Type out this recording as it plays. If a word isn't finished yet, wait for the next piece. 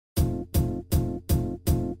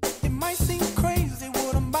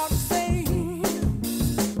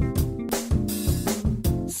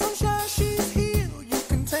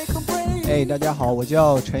大家好，我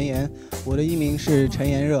叫陈焱，我的艺名是陈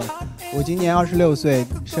焱热，我今年26岁，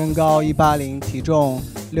身高180，体重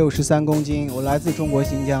63公斤，我来自中国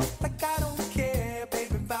新疆。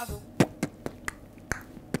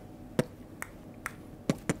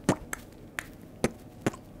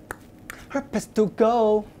Her best to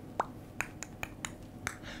go,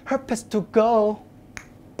 her best to go.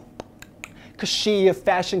 Cause she a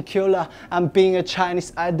fashion killer, I'm being a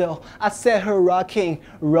Chinese idol. I set her rocking,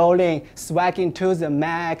 rolling, swagging to the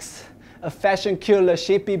max. A fashion killer,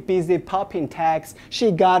 she be busy popping tags.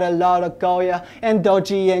 She got a lot of Goya and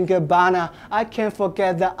Dolce & Gabbana. I can't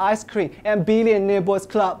forget the ice cream and Billionaire Boys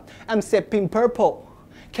Club. I'm sipping purple,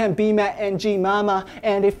 can be my NG mama.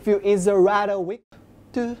 And if you is a rider, we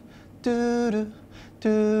do, do, do,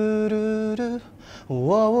 do, do, do.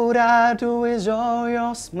 What would I do with all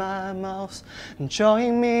your smile mouths?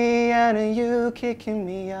 Join me and you kicking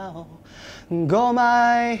me out. Got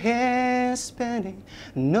my hands spinning,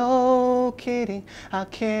 no kidding, I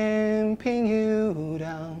can't pin you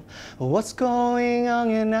down. What's going on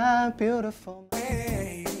in that beautiful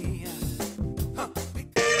way?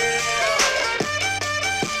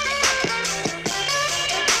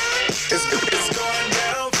 It's going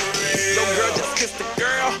down for real. Yo, girl, just kiss the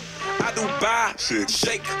girl. I do buy,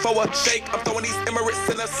 shake for a shake. I'm throwing these Emirates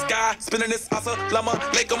in the sky. Spinning this Assalamu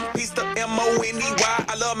alaikum, peace to M-O-N-E-Y.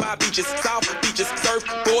 I love my beaches, south beaches,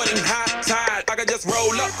 surfboarding, high tide. I can just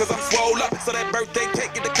roll up, cause I'm swole up. So that birthday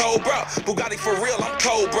cake get the Cobra. Bugatti for real, I'm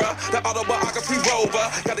Cobra. The autobiography rover.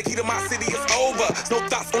 Got the key to my city, it's over. No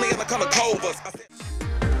thoughts, only in the color covers.